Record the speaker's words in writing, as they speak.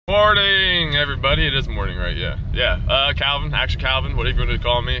Morning, everybody. It is morning, right? Yeah. Calvin, Action Calvin, whatever you want to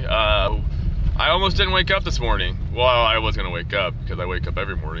call me. I almost didn't wake up this morning. Well, I was gonna wake up because I wake up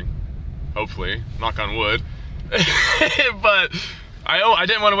every morning. Hopefully, knock on wood. But I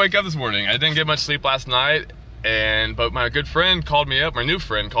didn't want to wake up this morning. I didn't get much sleep last night, but my good friend called me up. My new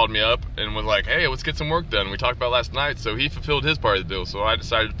friend called me up and was like, "Hey, let's get some work done." We talked about last night, so he fulfilled his part of the deal. So I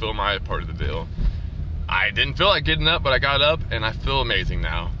decided to fulfill my part of the deal. I didn't feel like getting up, but I got up and I feel amazing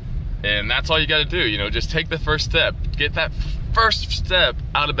now. And that's all you got to do, you know, just take the first step. Get that first step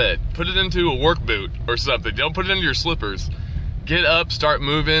out of bed. Put it into a work boot or something. Don't put it into your slippers. Get up, start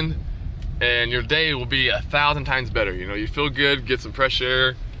moving, and your day will be 1,000 times better. You know, you feel good, get some fresh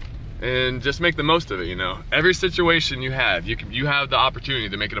air, and just make the most of it, you know. Every situation you have, you have the opportunity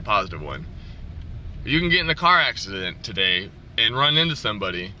to make it a positive one. You can get in a car accident today and run into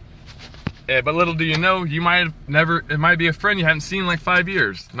somebody. But little do you know, it might be a friend you haven't seen in like 5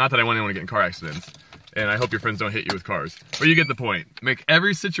 years. Not that I want anyone to get in car accidents. And I hope your friends don't hit you with cars. But you get the point. Make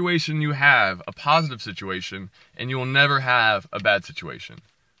every situation you have a positive situation, and you will never have a bad situation.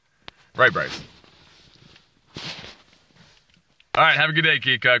 Right, Bryce? Alright, have a good day,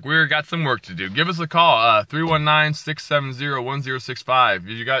 Keekuk. We've got some work to do. Give us a call, 319-670-1065.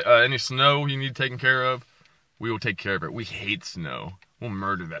 If you got any snow you need taken care of, we will take care of it. We hate snow. We'll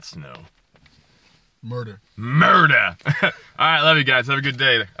murder that snow. Murder. Alright, love you guys. Have a good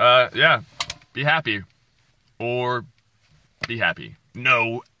day. Yeah. Be happy. Or be happy.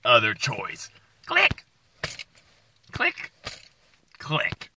 No other choice. Click. Click. Click.